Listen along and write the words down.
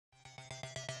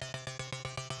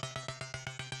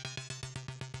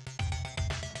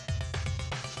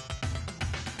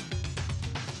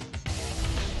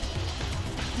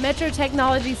Metro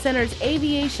Technology Center's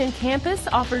Aviation campus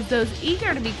offers those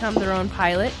eager to become their own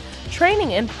pilot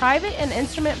training in private and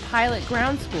instrument pilot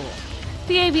ground school.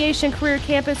 The Aviation Career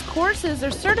Campus courses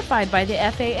are certified by the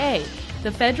FAA,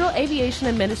 the Federal Aviation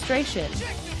Administration.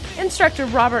 Instructor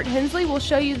Robert Hensley will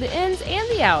show you the ins and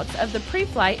the outs of the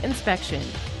pre-flight inspection.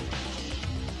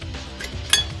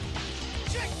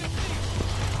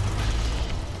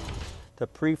 The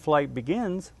pre-flight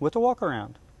begins with a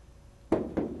walk-around.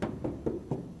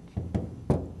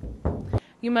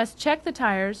 You must check the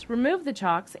tires, remove the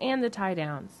chocks, and the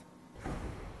tie-downs.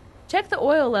 Check the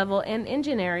oil level and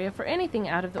engine area for anything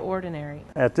out of the ordinary.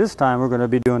 At this time, we're going to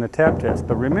be doing a tap test,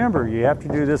 but remember, you have to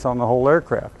do this on the whole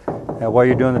aircraft. While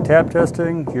you're doing the tap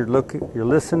testing, you're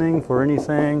listening for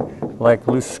anything like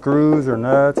loose screws or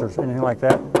nuts or anything like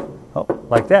that. Oh,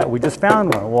 like that. We just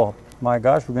found one. Well, my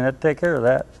gosh, we're going to have to take care of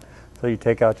that. So you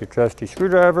take out your trusty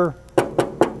screwdriver.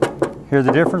 Hear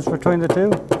the difference between the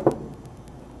two?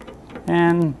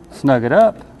 And snug it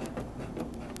up.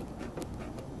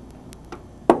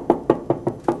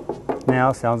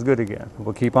 Now sounds good again.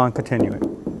 We'll keep on continuing.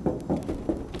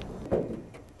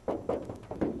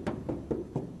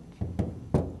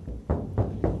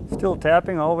 Still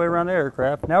tapping all the way around the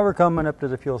aircraft. Now we're coming up to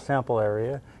the fuel sample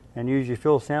area, and use your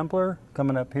fuel sampler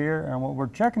coming up here, and what we're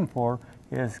checking for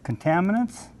is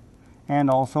contaminants and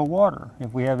also water.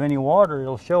 If we have any water,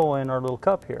 it'll show in our little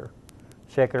cup here.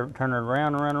 Check it, turn it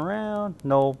around.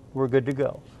 No, we're good to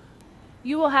go.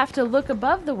 You will have to look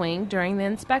above the wing during the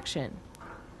inspection.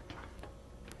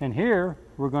 And here,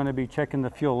 we're going to be checking the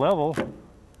fuel level,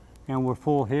 and we're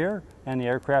full here, and the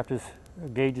aircraft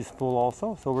gauge is full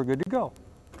also, so we're good to go.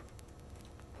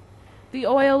 The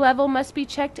oil level must be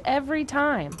checked every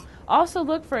time. Also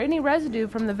look for any residue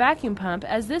from the vacuum pump,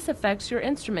 as this affects your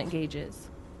instrument gauges.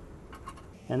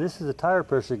 And this is a tire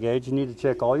pressure gauge. You need to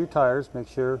check all your tires, make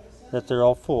sure that they're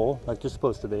all full, like they're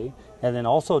supposed to be. And then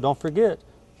also, don't forget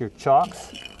your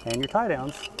chocks and your tie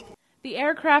downs. The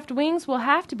aircraft wings will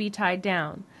have to be tied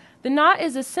down. The knot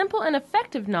is a simple and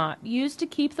effective knot used to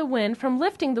keep the wind from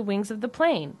lifting the wings of the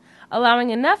plane,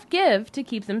 allowing enough give to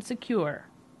keep them secure.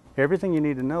 Everything you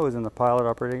need to know is in the Pilot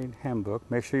Operating Handbook.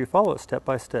 Make sure you follow it step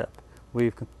by step.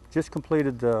 We've just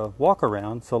completed the walk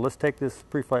around, so let's take this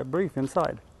pre-flight brief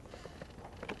inside.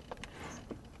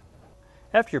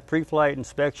 After your pre-flight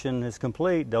inspection is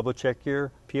complete, double check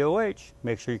your POH.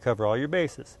 Make sure you cover all your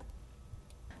bases.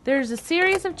 There is a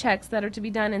series of checks that are to be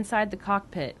done inside the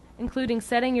cockpit, including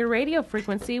setting your radio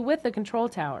frequency with the control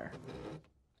tower.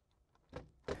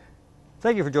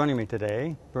 Thank you for joining me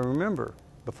today. But remember,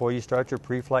 before you start your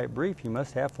pre-flight brief, you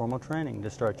must have formal training. To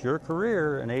start your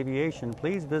career in aviation,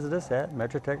 please visit us at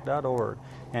metrotech.org,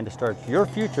 and to start your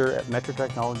future at Metro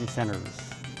Technology Centers.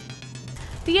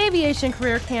 The Aviation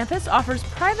Career Campus offers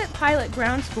private pilot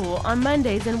ground school on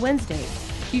Mondays and Wednesdays.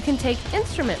 You can take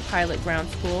instrument pilot ground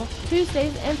school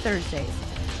Tuesdays and Thursdays.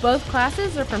 Both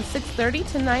classes are from 6:30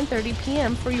 to 9:30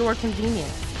 p.m. for your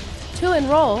convenience. To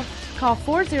enroll, call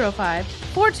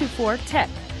 405-424-TECH.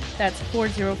 That's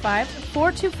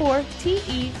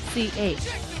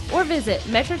 405-424-TECH. Or visit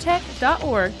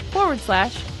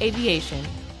metrotech.org/aviation.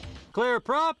 Clear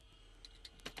prop.